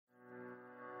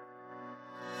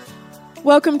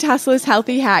Welcome to Hustlers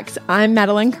Healthy Hacks. I'm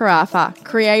Madeline Carafa,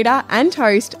 creator and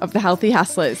host of The Healthy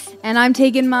Hustlers. And I'm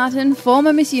Tegan Martin,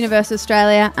 former Miss Universe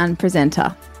Australia and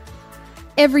presenter.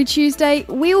 Every Tuesday,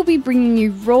 we will be bringing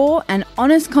you raw and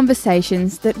honest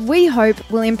conversations that we hope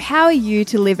will empower you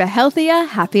to live a healthier,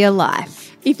 happier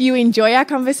life. If you enjoy our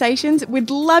conversations, we'd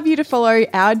love you to follow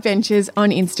our adventures on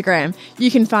Instagram.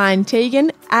 You can find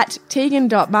Tegan at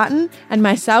tegan.martin and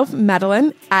myself,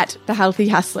 Madeline, at The Healthy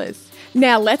Hustlers.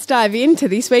 Now let's dive into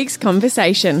this week's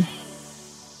conversation.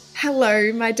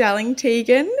 Hello, my darling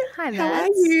Tegan. Hi, Mads. How are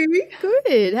you?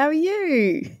 Good. How are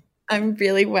you? I'm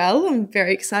really well. I'm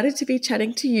very excited to be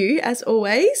chatting to you as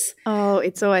always. Oh,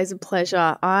 it's always a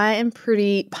pleasure. I am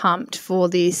pretty pumped for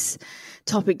this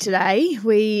topic today.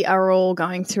 We are all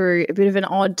going through a bit of an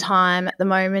odd time at the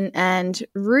moment, and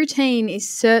routine is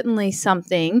certainly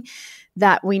something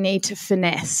that we need to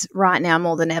finesse right now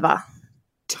more than ever.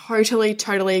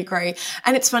 Totally agree.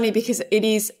 And it's funny because it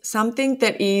is something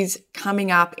that is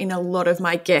coming up in a lot of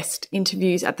my guest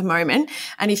interviews at the moment.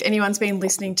 And if anyone's been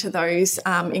listening to those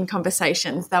in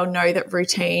conversations, they'll know that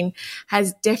routine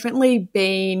has definitely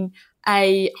been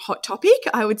a hot topic,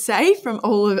 I would say, from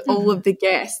all of the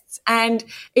guests. And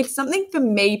it's something for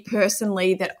me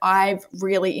personally that I've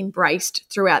really embraced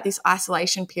throughout this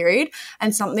isolation period,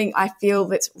 and something I feel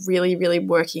that's really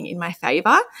working in my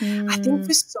favor. I think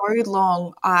for so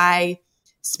long,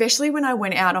 especially when I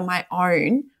went out on my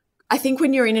own, I think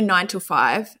when you're in a 9 to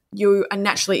 5, you are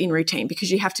naturally in routine because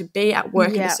you have to be at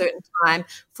work at a certain time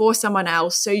for someone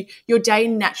else. So your day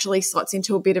naturally slots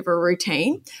into a bit of a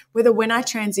routine. Whether when I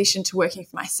transitioned to working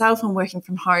for myself and working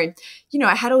from home,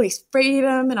 I had all this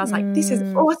freedom and I was like, this is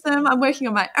awesome. I'm working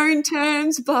on my own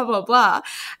terms, blah, blah, blah.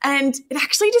 And it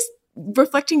actually just,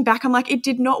 reflecting back, I'm like, it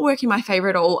did not work in my favor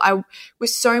at all. I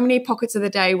was so many pockets of the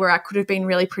day where I could have been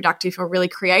really productive or really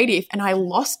creative, and I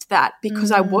lost that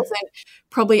because I wasn't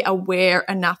probably aware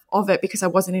enough of it because I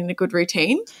wasn't in a good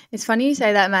routine. It's funny you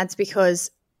say that, Mads,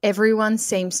 because everyone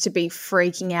seems to be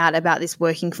freaking out about this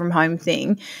working from home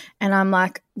thing. And I'm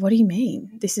like, what do you mean?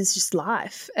 This is just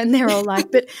life. And they're all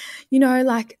like, but,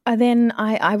 then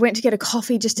I went to get a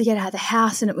coffee just to get out of the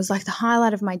house, and it was like the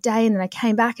highlight of my day. And then I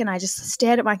came back and I just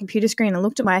stared at my computer screen and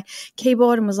looked at my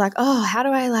keyboard and was like, oh, how do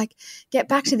I get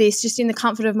back to this just in the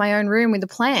comfort of my own room with a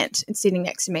plant sitting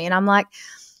next to me? And I'm like,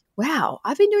 wow,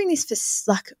 I've been doing this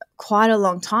for quite a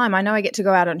long time. I know I get to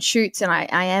go out on shoots and I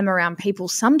am around people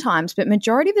sometimes, but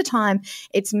majority of the time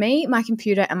it's me, my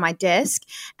computer and my desk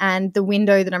and the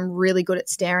window that I'm really good at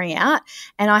staring at.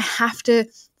 And I have to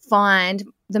find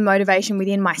the motivation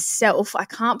within myself. I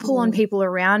can't pull on people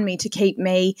around me to keep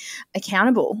me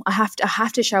accountable. I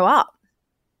have to show up.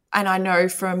 And I know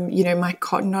from, my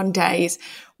Cotton On days,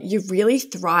 you really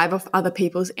thrive off other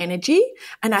people's energy.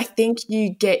 And I think you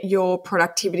get your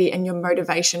productivity and your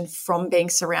motivation from being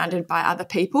surrounded by other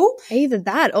people. Either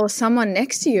that or someone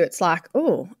next to you. It's like,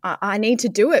 oh, I need to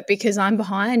do it because I'm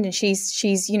behind and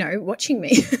she's watching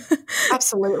me.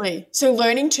 Absolutely. So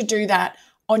learning to do that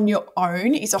on your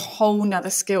own is a whole nother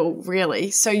skill,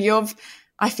 really. So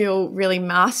I feel, really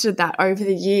mastered that over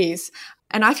the years.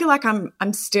 And I feel like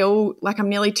I'm still, I'm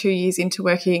nearly 2 years into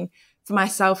working for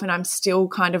myself, and I'm still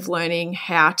kind of learning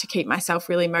how to keep myself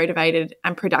really motivated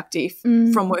and productive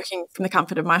from working from the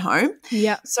comfort of my home.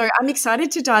 Yeah. So I'm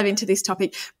excited to dive into this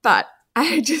topic, but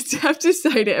I just have to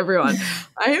say to everyone,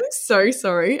 I am so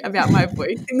sorry about my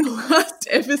voice in the last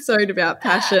episode about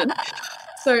passion.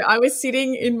 So I was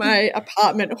sitting in my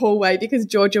apartment hallway because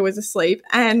Georgia was asleep,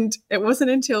 and it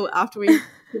wasn't until after we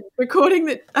recording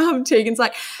that Tegan's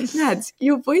like, Nads,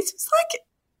 your voice was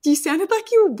you sounded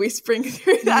like you were whispering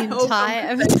through that whole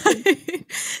conversation.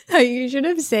 So you should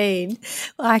have seen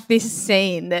this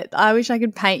scene that I wish I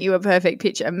could paint you a perfect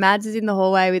picture. Mads is in the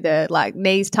hallway with her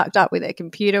knees tucked up with her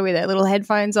computer with her little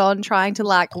headphones on, trying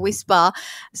to whisper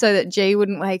so that G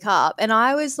wouldn't wake up. And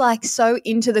I was so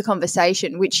into the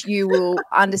conversation, which you will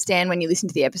understand when you listen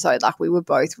to the episode. We were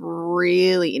both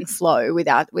really in flow with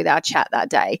our chat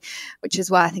that day, which is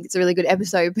why I think it's a really good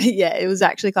episode. But yeah, it was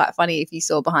actually quite funny if you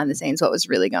saw behind the scenes what was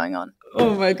really going on.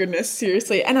 Oh my goodness,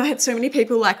 seriously. And I had so many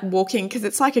people walking, because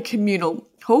it's like a communal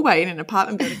hallway in an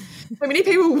apartment building. So many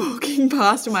people walking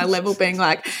past on my level being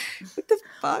like, what the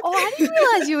fuck? Oh, I didn't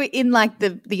realize you were in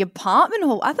the apartment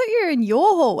hall. I thought you were in your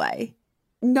hallway.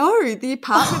 No, the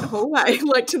apartment hallway,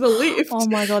 to the lift. Oh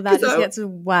my God, that just gets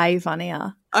way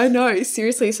funnier. I know,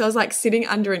 seriously. So I was like sitting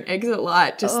under an exit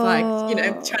light, just like,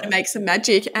 trying to make some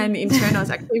magic. And in turn, I was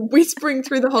actually whispering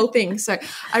through the whole thing. So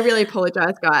I really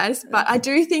apologize, guys. But I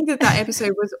do think that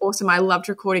episode was awesome. I loved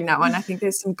recording that one. I think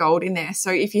there's some gold in there. So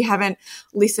if you haven't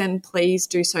listened, please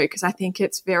do so, because I think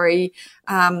it's very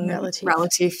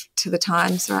relative to the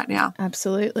times right now.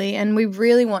 Absolutely. And we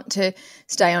really want to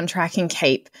stay on track and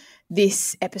keep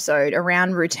this episode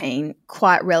around routine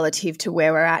quite relative to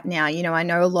where we're at now. I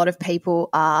know a lot of people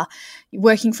are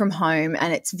working from home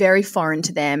and it's very foreign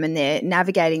to them and they're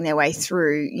navigating their way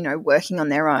through, working on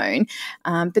their own.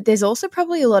 But there's also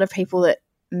probably a lot of people that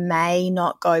may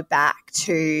not go back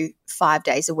to 5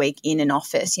 days a week in an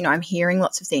office. I'm hearing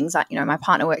lots of things like, my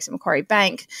partner works at Macquarie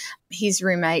Bank, his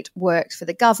roommate works for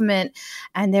the government,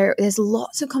 and there's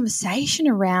lots of conversation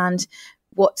around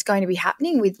what's going to be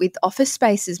happening with office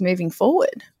spaces moving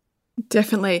forward.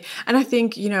 Definitely. And I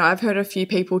think, I've heard a few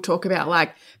people talk about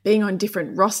like being on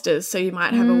different rosters. So you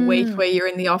might have a week where you're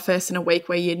in the office and a week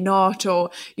where you're not, or,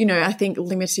 I think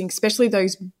limiting, especially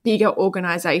those bigger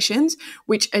organizations,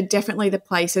 which are definitely the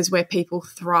places where people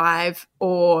thrive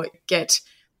or get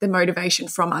the motivation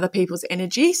from other people's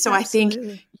energy. So Absolutely. I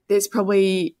think there's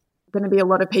probably going to be a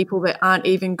lot of people that aren't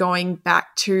even going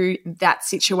back to that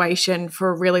situation for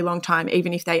a really long time.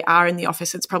 Even if they are in the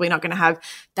office, it's probably not going to have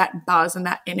that buzz and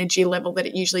that energy level that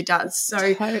it usually does.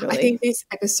 So totally. I think this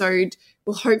episode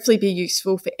will hopefully be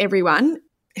useful for everyone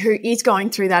who is going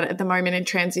through that at the moment and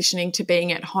transitioning to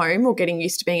being at home or getting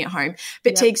used to being at home.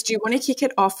 But Teags, do you want to kick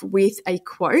it off with a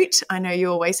quote? I know you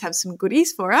always have some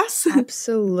goodies for us.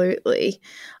 Absolutely.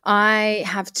 I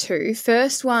have two.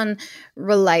 First one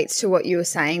relates to what you were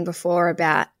saying before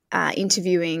about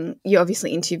interviewing. You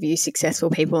obviously interview successful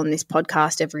people on this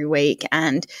podcast every week,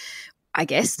 and I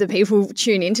guess the people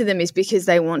tune into them is because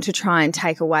they want to try and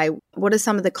take away what are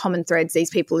some of the common threads these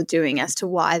people are doing as to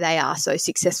why they are so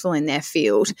successful in their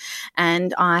field.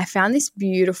 And I found this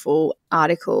beautiful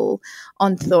article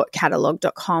on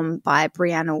thoughtcatalog.com by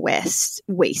Brianna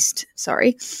Wiest.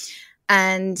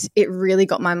 And it really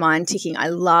got my mind ticking. I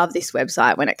love this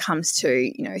website when it comes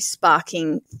to,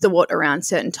 sparking thought around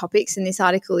certain topics. And this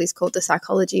article is called The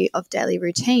Psychology of Daily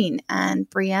Routine. And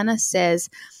Brianna says,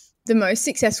 the most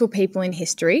successful people in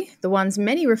history, the ones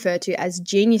many refer to as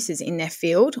geniuses in their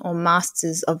field or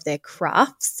masters of their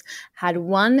crafts, had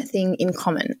one thing in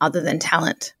common other than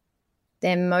talent: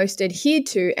 their most adhered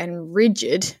to and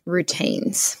rigid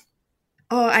routines.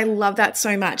 Oh, I love that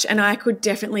so much. And I could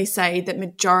definitely say that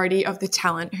majority of the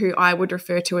talent who I would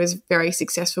refer to as very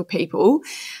successful people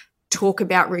talk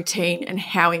about routine and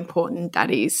how important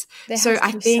that is. There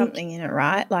has to be something in it,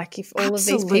 right? Like if all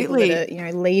Absolutely. Of these people that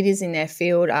are, leaders in their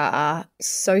field are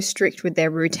so strict with their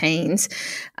routines,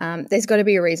 there's got to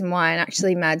be a reason why. And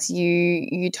actually, Mads,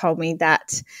 you told me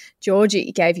that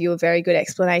Georgie gave you a very good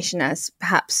explanation as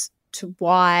perhaps to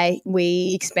why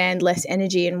we expand less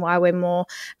energy and why we're more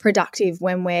productive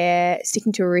when we're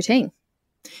sticking to a routine.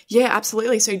 Yeah,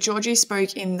 absolutely. So Georgie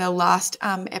spoke in the last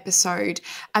episode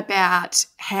about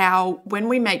how when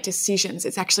we make decisions,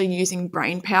 it's actually using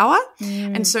brain power.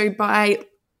 And so by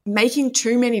making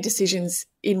too many decisions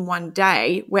in one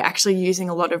day, we're actually using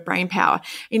a lot of brain power.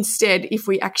 Instead, if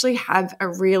we actually have a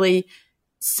really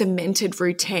cemented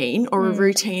routine or a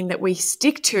routine that we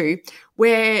stick to,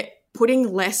 we're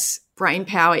putting less brain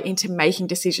power into making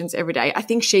decisions every day. I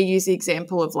think she used the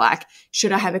example of like,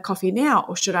 should I have a coffee now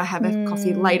or should I have a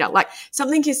coffee later? Like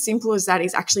something as simple as that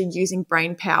is actually using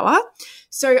brain power.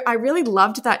 So I really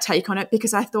loved that take on it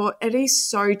because I thought it is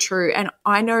so true. And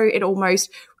I know it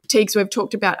almost, Teags, we've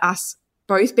talked about us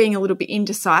both being a little bit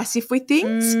indecisive with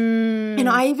things. And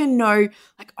I even know,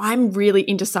 like, I'm really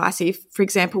indecisive, for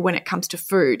example, when it comes to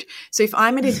food. So if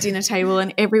I'm at a dinner table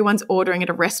and everyone's ordering at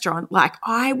a restaurant, like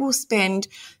I will spend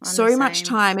so much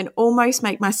time and almost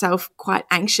make myself quite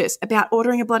anxious about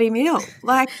ordering a bloody meal.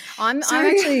 Like I'm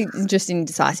actually just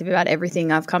indecisive about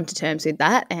everything. I've come to terms with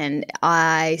that. And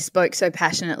I spoke so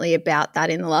passionately about that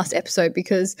in the last episode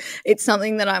because it's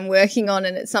something that I'm working on.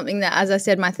 And it's something that, as I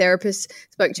said, my therapist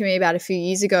spoke to me about a few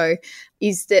years ago,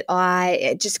 is that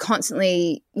I just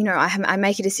constantly, I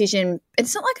make a decision.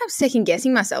 It's not like I'm second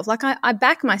guessing myself. Like I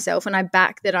back myself and I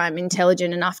back that I'm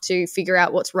intelligent enough to figure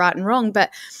out what's right and wrong.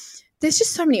 But there's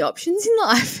just so many options in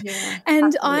life. Yeah,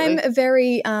 and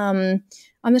absolutely.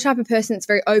 I'm the type of person that's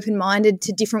very open-minded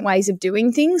to different ways of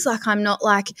doing things. Like I'm not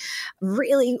like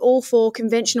really all for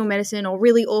conventional medicine or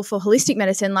really all for holistic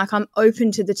medicine. Like I'm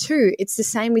open to the two. It's the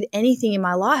same with anything in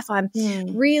my life. I'm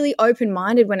really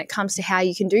open-minded when it comes to how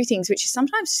you can do things, which is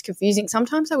sometimes just confusing.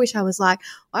 Sometimes I wish I was like,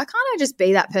 why can't I just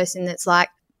be that person that's like,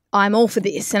 I'm all for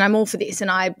this and I'm all for this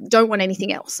and I don't want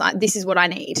anything else. This is what I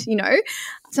need, you know.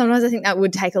 Sometimes I think that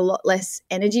would take a lot less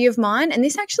energy of mine. And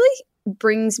this actually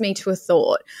brings me to a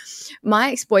thought.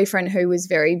 My ex-boyfriend, who was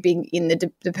very big in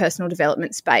the personal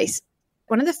development space,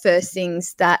 one of the first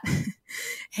things that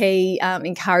he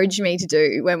encouraged me to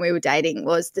do when we were dating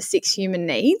was the 6 human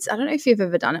needs. I don't know if you've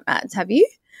ever done it, Mads. Have you?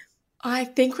 I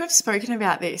think we've spoken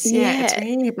about this. Yeah, it's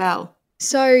ringing a bell.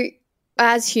 So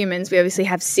as humans, we obviously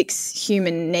have 6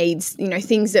 human needs, you know,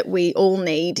 things that we all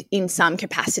need in some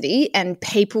capacity, and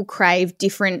people crave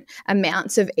different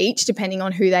amounts of each depending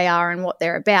on who they are and what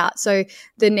they're about. So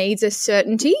the needs are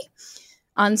certainty,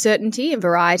 uncertainty and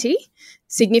variety,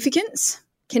 significance,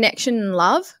 connection and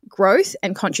love, growth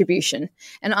and contribution.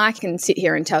 And I can sit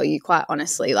here and tell you quite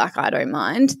honestly, like I don't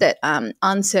mind that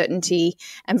uncertainty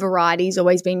and variety has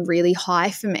always been really high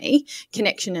for me.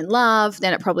 Connection and love,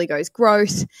 then it probably goes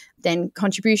growth, then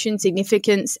contribution,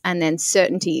 significance, and then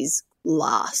certainty is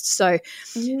last. So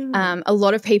a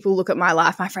lot of people look at my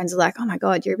life, my friends are like, oh my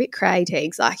God, you're a bit cray,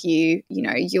 Teagues. Like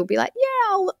you'll be like,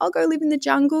 yeah, I'll go live in the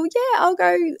jungle. Yeah, I'll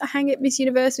go hang at Miss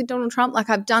Universe with Donald Trump. Like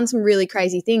I've done some really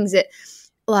crazy things that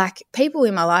like people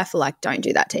in my life are like, don't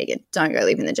do that, Tegan. Don't go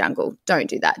live in the jungle. Don't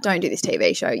do that. Don't do this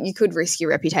TV show. You could risk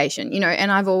your reputation, you know.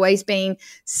 And I've always been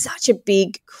such a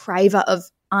big craver of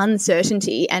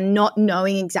uncertainty and not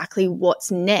knowing exactly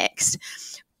what's next.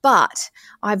 But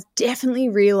I've definitely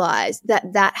realized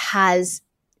that has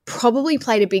probably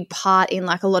played a big part in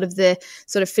like a lot of the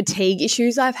sort of fatigue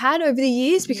issues I've had over the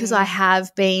years, because I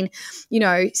have been, you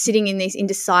know, sitting in these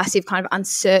indecisive kind of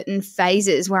uncertain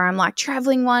phases where I'm like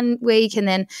traveling one week and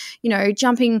then, you know,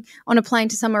 jumping on a plane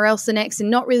to somewhere else the next,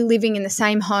 and not really living in the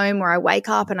same home where I wake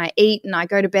up and I eat and I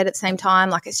go to bed at the same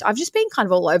time. Like I've just been kind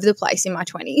of all over the place in my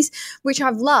 20s, which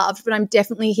I've loved, but I'm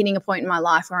definitely hitting a point in my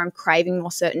life where I'm craving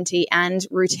more certainty and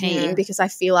routine because I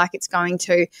feel like it's going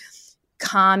to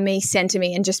calm me, center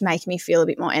me, and just make me feel a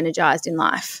bit more energized in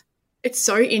life. It's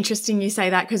so interesting you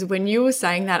say that, because when you were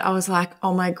saying that, I was like,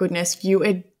 oh my goodness, you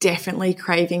are definitely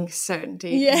craving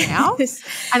certainty now.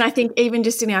 And I think even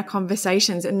just in our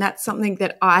conversations, and that's something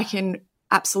that I can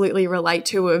absolutely relate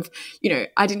to of, you know,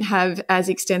 I didn't have as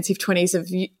extensive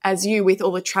 20s as you with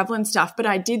all the travel and stuff, but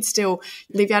I did still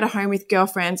live out of home with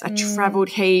girlfriends. I traveled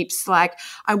heaps. Like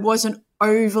I wasn't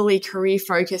overly career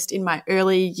focused in my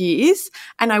early years,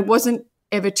 and I wasn't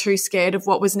ever too scared of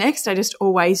what was next. I just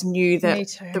always knew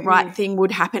that the right thing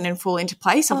would happen and fall into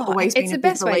place. I've always been a big believer.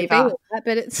 It's the best way to be with that,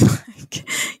 but it's like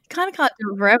you kind of can't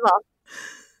do it forever.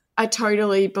 I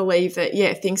totally believe that,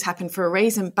 things happen for a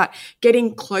reason, but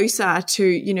getting closer to,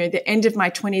 you know, the end of my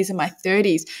 20s and my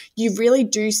 30s, you really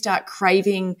do start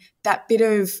craving that bit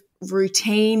of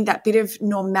routine, that bit of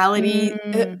normality,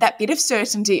 that bit of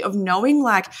certainty of knowing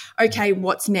like, okay,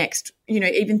 what's next? You know,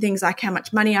 even things like how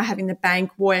much money I have in the bank,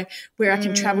 where I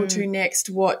can travel to next,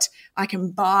 what I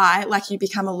can buy. Like you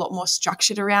become a lot more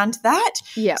structured around that.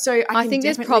 Yeah. So I think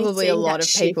there's probably a lot of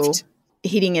people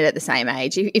hitting it at the same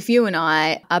age. If you and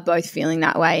I are both feeling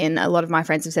that way, and a lot of my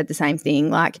friends have said the same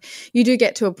thing, like you do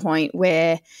get to a point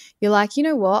where you're like, you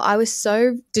know what, I was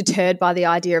so deterred by the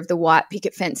idea of the white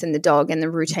picket fence and the dog and the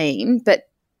routine, but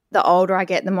the older I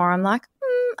get, the more I'm like,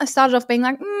 I started off being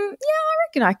like, yeah, I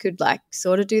reckon I could like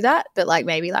sort of do that, but like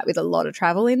maybe like with a lot of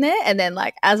travel in there. And then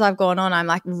like as I've gone on, I'm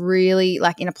like really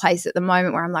like in a place at the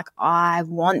moment where I'm like, I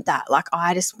want that. Like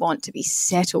I just want to be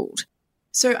settled.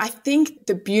 So I think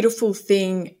the beautiful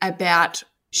thing about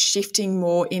shifting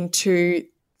more into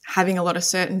having a lot of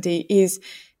certainty is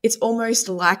it's almost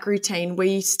like routine, where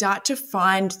you start to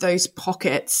find those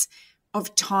pockets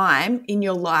of time in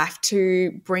your life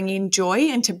to bring in joy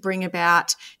and to bring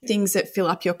about things that fill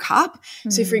up your cup.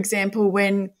 So for example,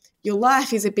 when your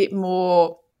life is a bit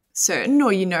more certain,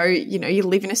 or you know you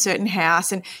live in a certain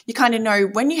house and you kind of know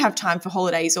when you have time for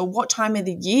holidays or what time of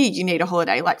the year you need a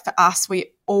holiday. Like for us,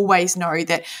 we always know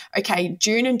that, okay,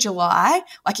 June and July,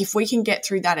 like if we can get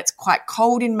through that, it's quite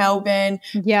cold in Melbourne.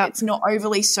 Yeah, it's not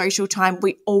overly social time.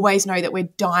 We always know that we're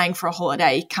dying for a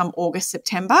holiday come August,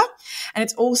 September. And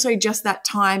it's also just that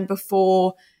time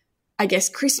before, I guess,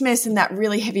 Christmas and that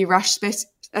really heavy rush,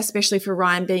 especially for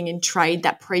Ryan being in trade,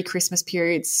 that pre-Christmas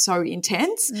period is so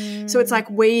intense. So it's like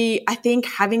I think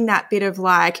having that bit of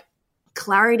like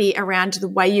clarity around the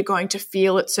way you're going to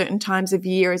feel at certain times of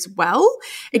year as well,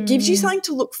 it gives you something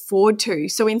to look forward to.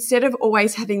 So instead of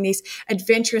always having this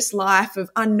adventurous life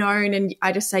of unknown and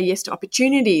I just say yes to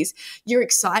opportunities, your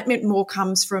excitement more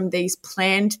comes from these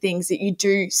planned things that you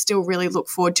do still really look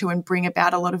forward to and bring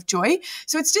about a lot of joy.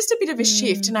 So it's just a bit of a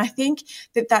shift. And I think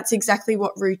that that's exactly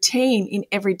what routine in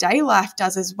everyday life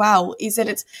does as well, is that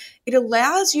it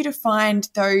allows you to find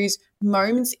those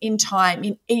moments in time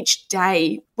in each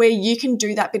day where you can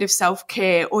do that bit of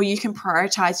self-care or you can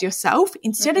prioritize yourself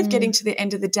instead of getting to the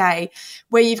end of the day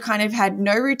where you've kind of had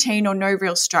no routine or no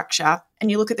real structure and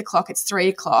you look at the clock, it's 3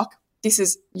 o'clock.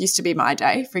 This used to be my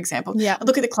day, for example. Yeah. I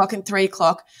look at the clock at 3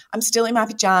 o'clock. I'm still in my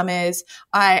pajamas.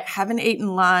 I haven't eaten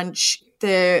lunch.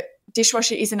 The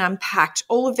dishwasher isn't unpacked.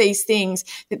 All of these things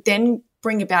that then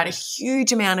bring about a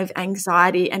huge amount of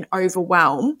anxiety and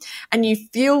overwhelm, and you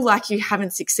feel like you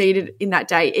haven't succeeded in that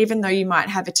day, even though you might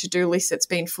have a to-do list that's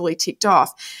been fully ticked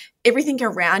off. Everything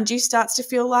around you starts to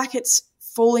feel like it's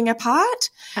falling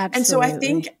apart. Absolutely. And so I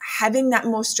think having that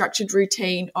more structured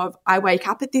routine of I wake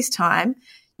up at this time,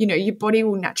 you know, your body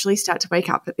will naturally start to wake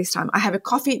up at this time. I have a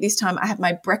coffee at this time. I have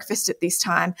my breakfast at this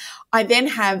time. I then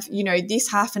have, you know,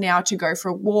 this half an hour to go for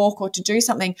a walk or to do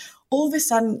something. All of a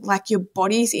sudden, like your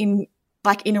body's in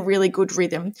a really good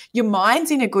rhythm. Your mind's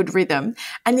in a good rhythm.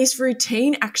 And this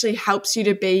routine actually helps you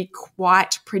to be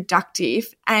quite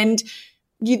productive. And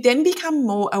you then become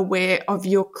more aware of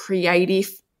your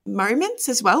creative moments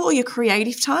as well, or your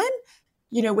creative time.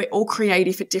 You know, we're all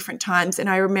creative at different times. And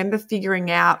I remember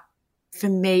figuring out, for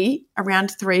me,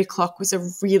 around 3 o'clock was a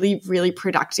really, really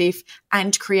productive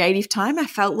and creative time. I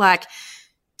felt like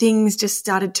things just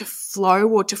started to flow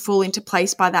or to fall into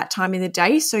place by that time in the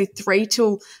day. So 3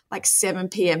 till like 7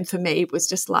 p.m. for me was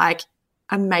just like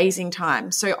amazing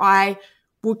time. So I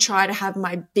will try to have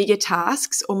my bigger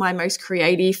tasks or my most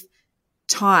creative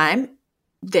time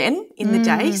then in the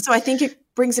day. So I think it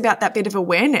brings about that bit of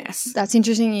awareness. That's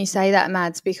interesting you say that,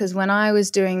 Mads, because when I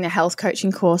was doing the health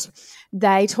coaching course,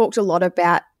 they talked a lot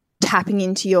about tapping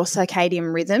into your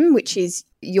circadian rhythm, which is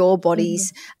your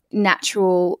body's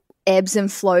natural ebbs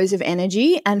and flows of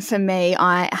energy. And for me,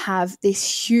 I have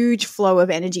this huge flow of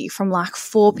energy from like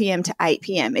 4 p.m. to 8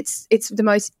 p.m. It's the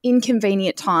most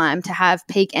inconvenient time to have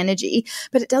peak energy,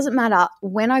 but it doesn't matter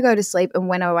when I go to sleep and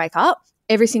when I wake up.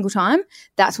 Every single time,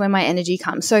 that's when my energy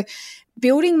comes. So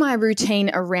building my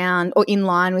routine around or in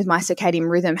line with my circadian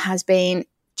rhythm has been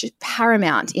just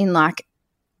paramount in like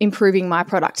improving my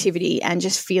productivity and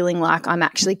just feeling like I'm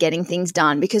actually getting things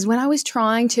done. Because when I was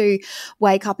trying to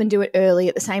wake up and do it early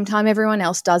at the same time everyone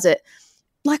else does it,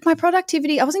 like my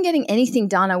productivity, I wasn't getting anything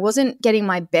done. I wasn't getting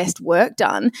my best work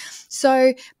done.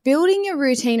 So building your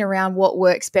routine around what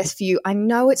works best for you. I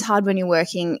know it's hard when you're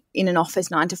working in an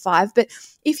office 9 to 5, but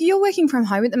if you're working from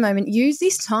home at the moment, use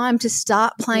this time to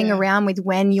start playing around with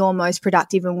when you're most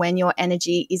productive and when your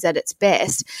energy is at its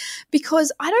best.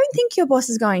 Because I don't think your boss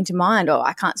is going to mind, or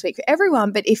I can't speak for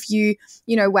everyone, but if you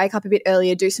wake up a bit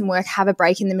earlier, do some work, have a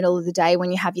break in the middle of the day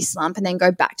when you have your slump and then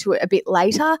go back to it a bit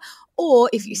later, or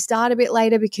if you start a bit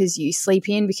later because you sleep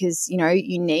in because,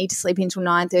 you need to sleep until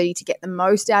 9:30 to get the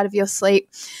most out of your sleep,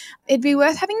 it'd be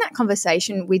worth having that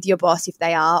conversation with your boss if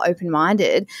they are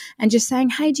open-minded and just saying,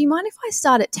 hey, do you mind if I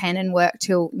start at 10 and work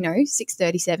till,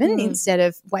 6:37 instead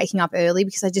of waking up early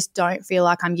because I just don't feel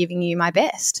like I'm giving you my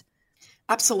best?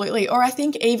 Absolutely. Or I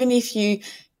think even if you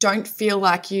don't feel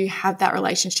like you have that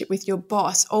relationship with your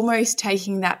boss, almost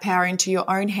taking that power into your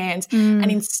own hands and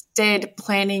instead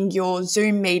planning your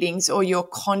Zoom meetings or your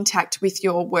contact with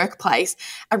your workplace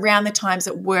around the times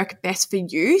that work best for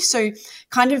you. So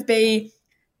kind of be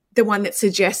the one that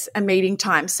suggests a meeting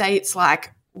time. Say it's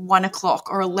like 1 o'clock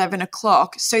or 11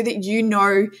 o'clock so that you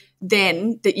know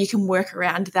then that you can work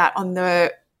around that on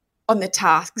the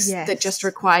tasks that just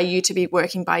require you to be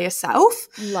working by yourself.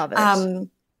 Love it.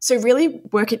 So really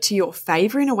work it to your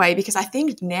favor in a way, because I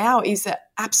think now is the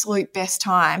absolute best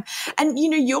time. And,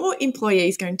 your employee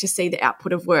is going to see the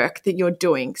output of work that you're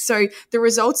doing. So the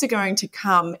results are going to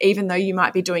come even though you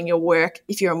might be doing your work,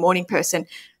 if you're a morning person,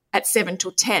 at 7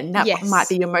 till 10. That might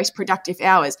be your most productive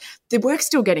hours. The work's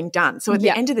still getting done. So at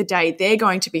the end of the day, they're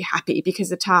going to be happy because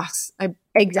the tasks are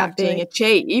being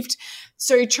achieved.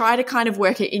 So try to kind of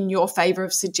work it in your favor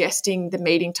of suggesting the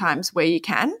meeting times where you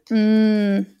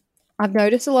can. I've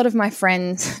noticed a lot of my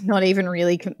friends not even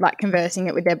really conversing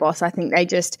it with their boss. I think they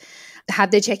just have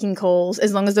their check-in calls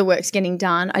as long as the work's getting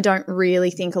done. I don't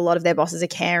really think a lot of their bosses are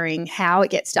caring how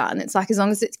it gets done. It's like as long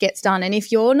as it gets done. And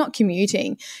if you're not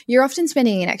commuting, you're often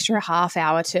spending an extra half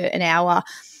hour to an hour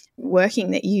working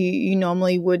that you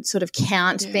normally would sort of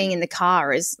count being in the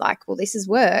car as like, well, this is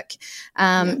work.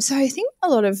 So I think a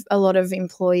lot of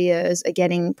employers are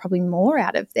getting probably more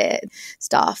out of their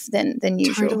staff than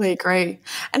usual. Totally agree.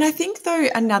 And I think though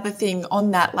another thing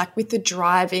on that, like with the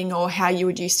driving or how you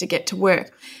would used to get to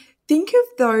work, think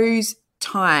of those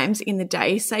times in the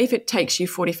day. Say if it takes you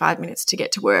 45 minutes to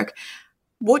get to work,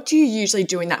 what do you usually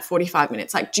do in that 45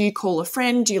 minutes? Like, do you call a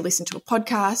friend? Do you listen to a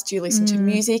podcast? Do you listen to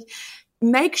music?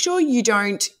 Make sure you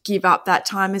don't give up that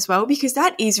time as well, because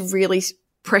that is really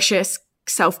precious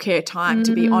self-care time,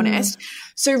 to be honest.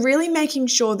 So really making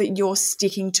sure that you're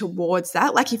sticking towards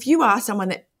that. Like if you are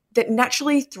someone that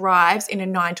naturally thrives in a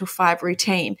 9 to 5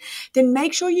 routine, then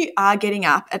make sure you are getting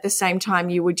up at the same time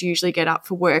you would usually get up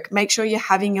for work. Make sure you're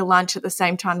having your lunch at the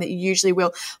same time that you usually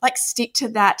will. Like stick to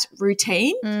that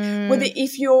routine. Whether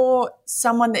if you're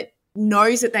someone that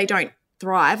knows that they don't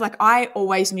thrive, like I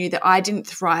always knew that I didn't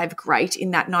thrive great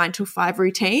in that 9 to 5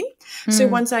 routine. So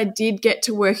once I did get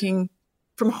to working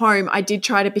from home, I did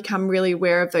try to become really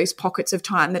aware of those pockets of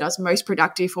time that I was most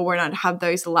productive for when I'd have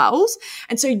those lulls.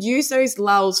 And so use those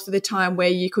lulls for the time where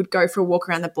you could go for a walk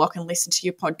around the block and listen to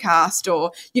your podcast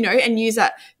or, and use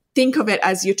that, think of it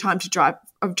as your time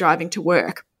of driving to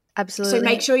work. Absolutely. So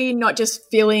make sure you're not just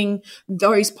filling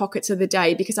those pockets of the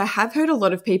day, because I have heard a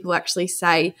lot of people actually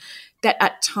say that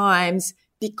at times,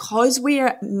 because we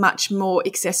are much more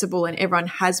accessible and everyone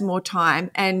has more time,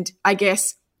 and I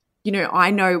guess I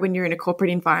know when you're in a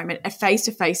corporate environment, a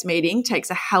face-to-face meeting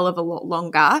takes a hell of a lot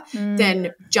longer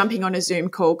than jumping on a Zoom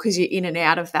call because you're in and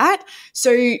out of that.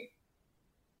 So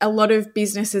a lot of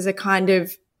businesses are kind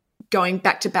of going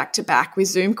back to back to back with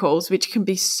Zoom calls, which can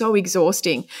be so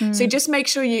exhausting. So just make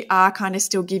sure you are kind of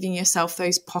still giving yourself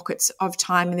those pockets of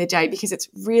time in the day, because it's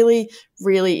really,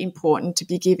 really important to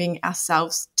be giving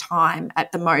ourselves time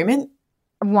at the moment.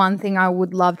 One thing I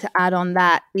would love to add on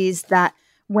that is that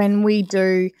when we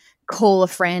do call a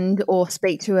friend or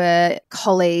speak to a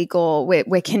colleague, or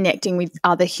we're connecting with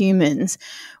other humans,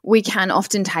 we can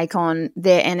often take on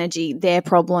their energy, their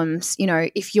problems.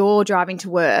 If you're driving to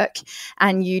work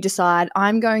and you decide,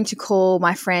 I'm going to call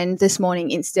my friend this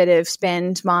morning instead of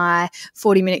spend my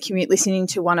 40-minute commute listening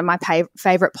to one of my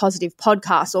favorite positive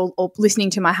podcasts or listening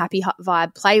to my happy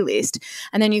vibe playlist,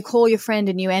 and then you call your friend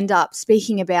and you end up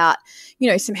speaking about,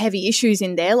 some heavy issues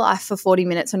in their life for 40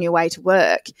 minutes on your way to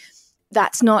work,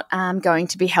 that's not going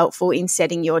to be helpful in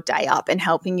setting your day up and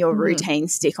helping your routine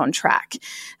stick on track.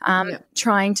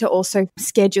 Trying to also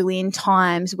schedule in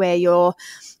times where you're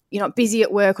not busy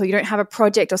at work, or you don't have a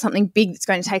project or something big that's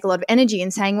going to take a lot of energy,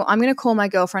 and saying, well, I'm going to call my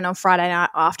girlfriend on Friday night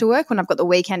after work when I've got the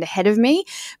weekend ahead of me,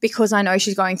 because I know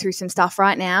she's going through some stuff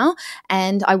right now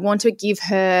and I want to give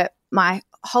her my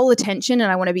whole attention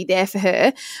and I want to be there for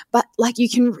her. But you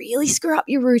can really screw up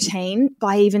your routine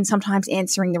by even sometimes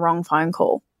answering the wrong phone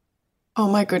call. Oh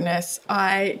my goodness.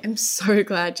 I am so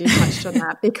glad you touched on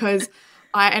that, because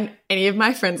and any of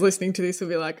my friends listening to this will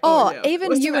be like, oh yeah,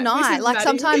 even you and I,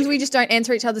 sometimes we just don't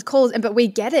answer each other's calls, but we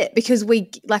get it because we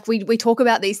talk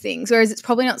about these things, whereas it's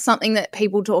probably not something that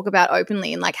people talk about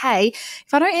openly. And hey,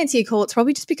 if I don't answer your call, it's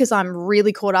probably just because I'm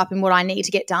really caught up in what I need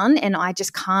to get done and I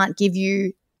just can't give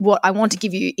you what I want to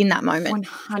give you in that moment.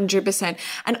 100%.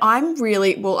 And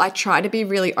I try to be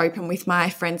really open with my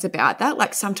friends about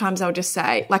that. Sometimes I'll just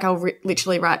say, I'll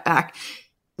literally write back,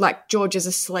 George is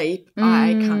asleep.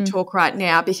 I can't talk right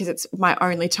now, because it's my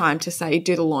only time to say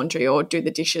do the laundry or do the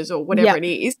dishes or whatever it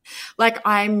is.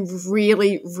 I'm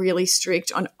really, really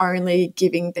strict on only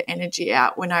giving the energy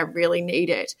out when I really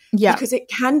need it. Yeah. Because it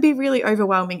can be really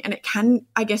overwhelming and it can,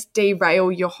 I guess,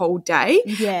 derail your whole day.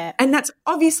 Yeah. And that's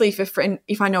obviously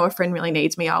if I know a friend really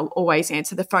needs me, I'll always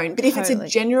answer the phone. But if it's a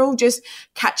general just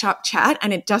catch up chat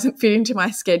and it doesn't fit into my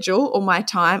schedule or my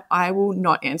time, I will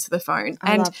not answer the phone.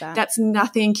 I love that. That's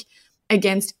nothing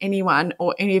against anyone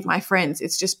or any of my friends.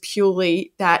 It's just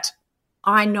purely that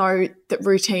I know that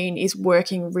routine is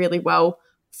working really well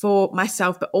for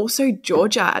myself, but also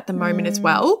Georgia at the moment as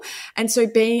well. And so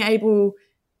being able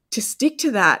to stick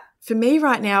to that, for me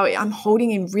right now, I'm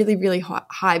holding in really, really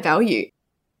high value.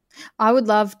 I would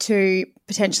love to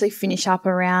potentially finish up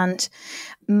around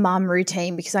mum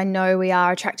routine, because I know we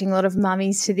are attracting a lot of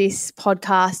mummies to this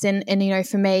podcast, and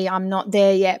for me, I'm not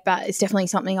there yet, but it's definitely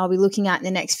something I'll be looking at in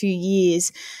the next few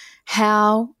years.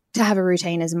 How to have a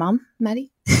routine as a mum,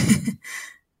 Maddie?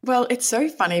 Well, it's so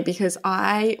funny because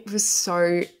I was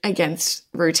so against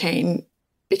routine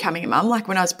becoming a mum.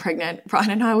 When I was pregnant,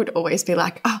 Brian and I would always be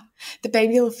like, oh, the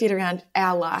baby will fit around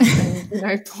our life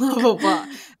and, blah, blah, blah.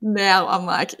 Now I'm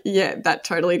like, yeah, that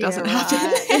totally doesn't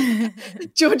happen.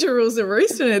 Georgia rules the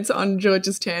roost and it's on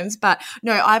Georgia's terms. But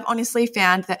no, I've honestly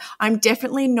found that I'm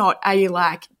definitely not a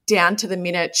down to the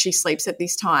minute she sleeps at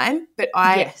this time, but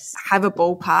I have a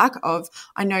ballpark of,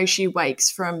 I know she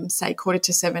wakes from say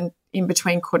 6:45, in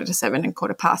between 6:45 and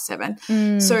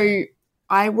 7:15. So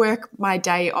I work my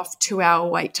day off 2-hour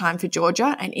wake time for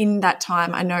Georgia, and in that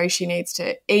time I know she needs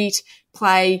to eat,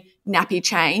 play, nappy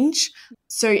change.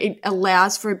 So it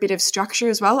allows for a bit of structure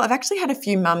as well. I've actually had a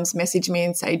few mums message me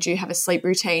and say, do you have a sleep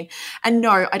routine? And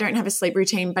no, I don't have a sleep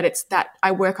routine, but it's that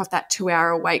I work off that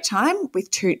 2-hour wake time with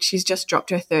she's just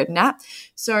dropped her third nap.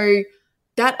 So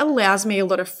that allows me a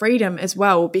lot of freedom as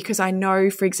well, because I know,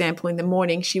 for example, in the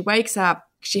morning she wakes up,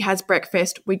 she has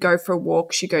breakfast, we go for a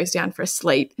walk, she goes down for a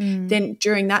sleep. Then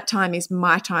during that time is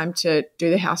my time to do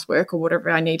the housework or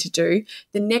whatever I need to do.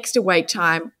 The next awake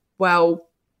time, well,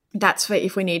 that's for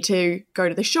if we need to go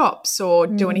to the shops or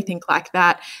do anything like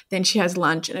that. Then she has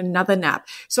lunch and another nap.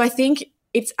 So I think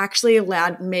it's actually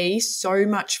allowed me so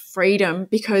much freedom,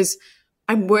 because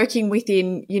I'm working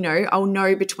within, I'll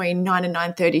know between 9 and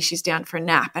 9:30 she's down for a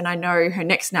nap, and I know her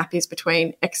next nap is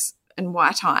between X and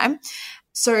Y time.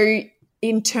 So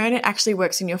in turn, it actually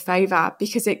works in your favor,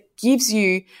 because it gives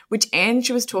you, which Ange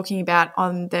was talking about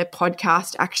on the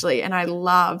podcast actually, and I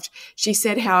loved, she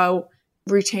said how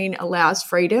routine allows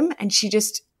freedom, and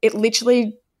it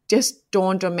literally just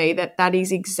dawned on me that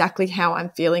is exactly how I'm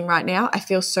feeling right now. I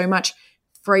feel so much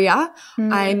freer.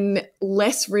 I'm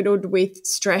less riddled with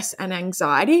stress and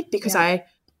anxiety, because I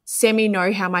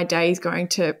know how my day is going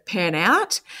to pan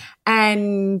out.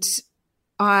 And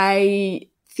I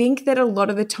think that a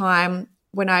lot of the time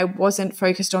when I wasn't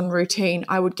focused on routine,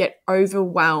 I would get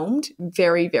overwhelmed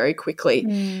very, very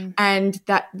quickly. And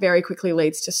that very quickly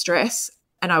leads to stress.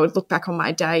 And I would look back on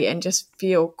my day and just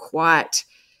feel quite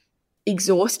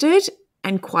exhausted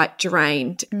and quite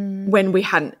drained when we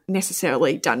hadn't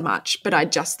necessarily done much, but I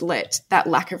just let that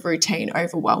lack of routine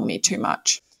overwhelm me too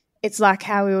much. It's like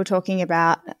how we were talking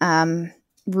about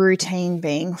routine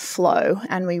being flow,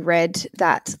 and we read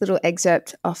that little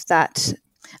excerpt of that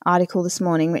article this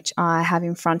morning, which I have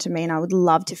in front of me, and I would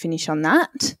love to finish on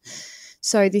that.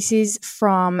 So this is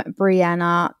from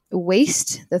Brianna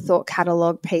Wiest, the Thought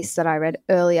Catalog piece that I read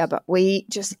earlier, but we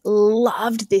just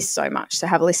loved this so much. So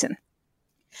have a listen.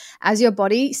 As your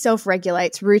body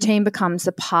self-regulates, routine becomes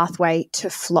the pathway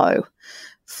to flow.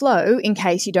 Flow, in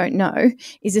case you don't know,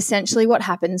 is essentially what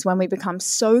happens when we become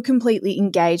so completely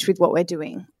engaged with what we're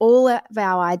doing. All of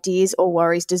our ideas or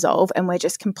worries dissolve, and we're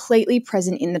just completely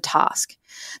present in the task.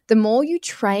 The more you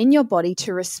train your body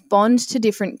to respond to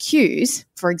different cues,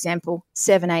 for example,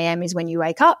 7 a.m. is when you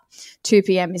wake up, 2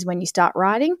 p.m. is when you start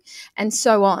writing, and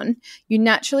so on, you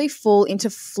naturally fall into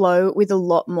flow with a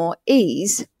lot more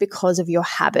ease because of your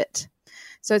habit.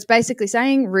 So it's basically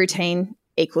saying routine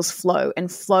equals flow, and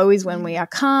flow is when we are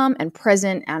calm and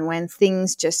present, and when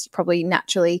things just probably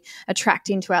naturally attract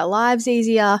into our lives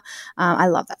easier. I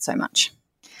love that so much.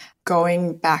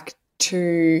 Going back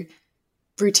to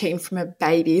routine from a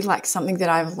baby, like something that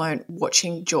I've learned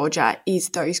watching Georgia is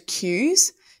those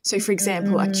cues. So, for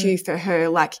example, a cue for her,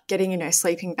 like getting in her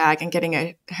sleeping bag and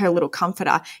getting her little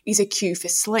comforter, is a cue for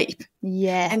sleep.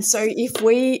 Yeah. And so if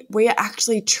we are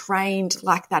actually trained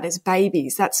like that as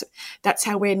babies, that's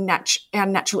how we're our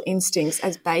natural instincts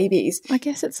as babies. I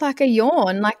guess it's like a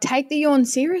yawn. Like, take the yawn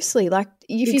seriously. Like,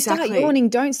 if you start yawning,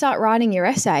 don't start writing your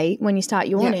essay when you start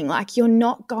yawning. Yeah. Like, you're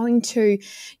going to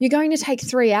take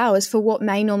 3 hours for what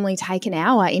may normally take an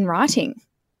hour in writing.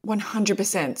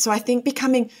 100%. So I think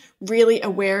becoming really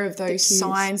aware of those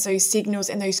signs, those signals,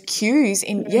 and those cues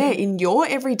in your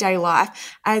everyday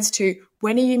life as to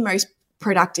when are you most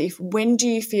productive, when do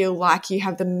you feel like you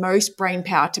have the most brain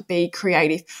power to be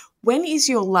creative, when is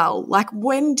your lull, like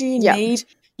when do you need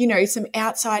some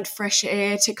outside fresh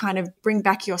air to kind of bring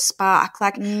back your spark.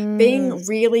 Like being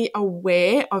really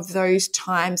aware of those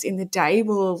times in the day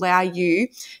will allow you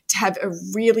to have a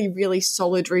really, really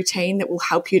solid routine that will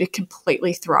help you to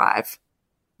completely thrive.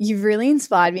 You've really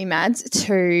inspired me, Mads,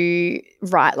 to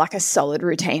write like a solid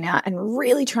routine out and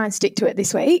really try and stick to it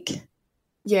this week.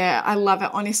 Yeah, I love it.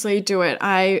 Honestly, do it.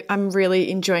 I'm really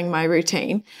enjoying my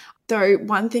routine. Though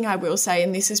one thing I will say,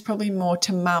 and this is probably more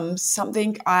to mums,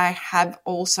 something I have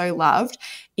also loved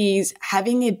is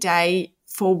having a day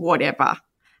for whatever.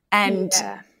 And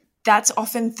that's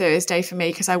often Thursday for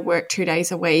me because I work 2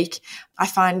 days a week. I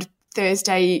find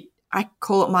Thursday, I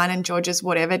call it mine and George's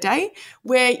whatever day,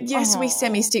 where yes, we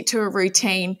semi-stick to a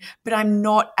routine, but I'm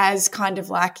not as kind of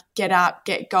like get up,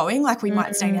 get going. Like we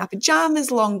might stay in our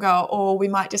pajamas longer, or we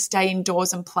might just stay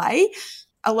indoors and play.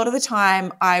 A lot of the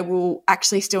time I will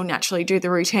actually still naturally do the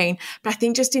routine, but I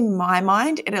think just in my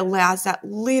mind it allows that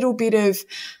little bit of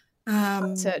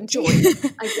uncertainty, joy,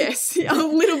 I guess. A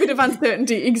little bit of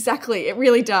uncertainty, exactly. It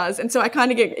really does. And so I kind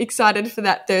of get excited for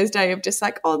that Thursday of just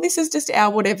like, oh, this is just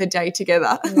our whatever day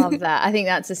together. I love that. I think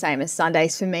that's the same as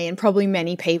Sundays for me and probably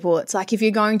many people. It's like if you're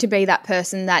going to be that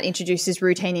person that introduces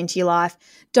routine into your life,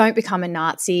 don't become a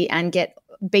Nazi and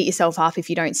beat yourself up if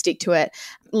you don't stick to it.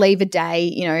 Leave a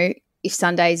day, if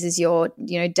Sundays is your,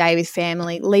 day with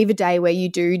family, leave a day where you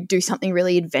do something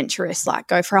really adventurous, like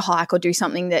go for a hike or do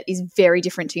something that is very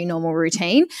different to your normal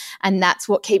routine. And that's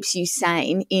what keeps you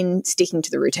sane in sticking to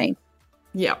the routine.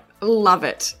 Yep. Love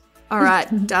it. All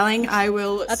right, darling, I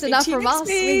will. That's enough from us.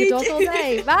 We can talk all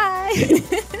day. Bye.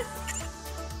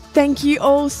 Thank you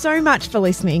all so much for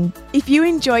listening. If you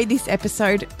enjoyed this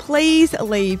episode, please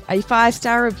leave a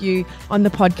 5-star review on the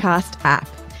podcast app.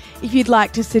 If you'd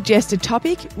like to suggest a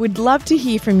topic, we'd love to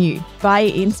hear from you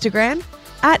via Instagram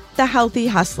 @The Healthy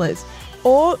Hustlers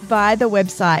or via the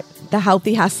website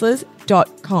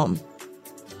thehealthyhustlers.com.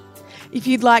 If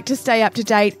you'd like to stay up to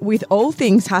date with all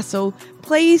things hustle,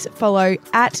 please follow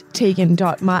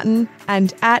 @Tegan.Martin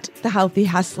and @The Healthy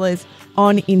Hustlers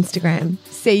on Instagram.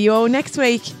 See you all next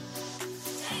week.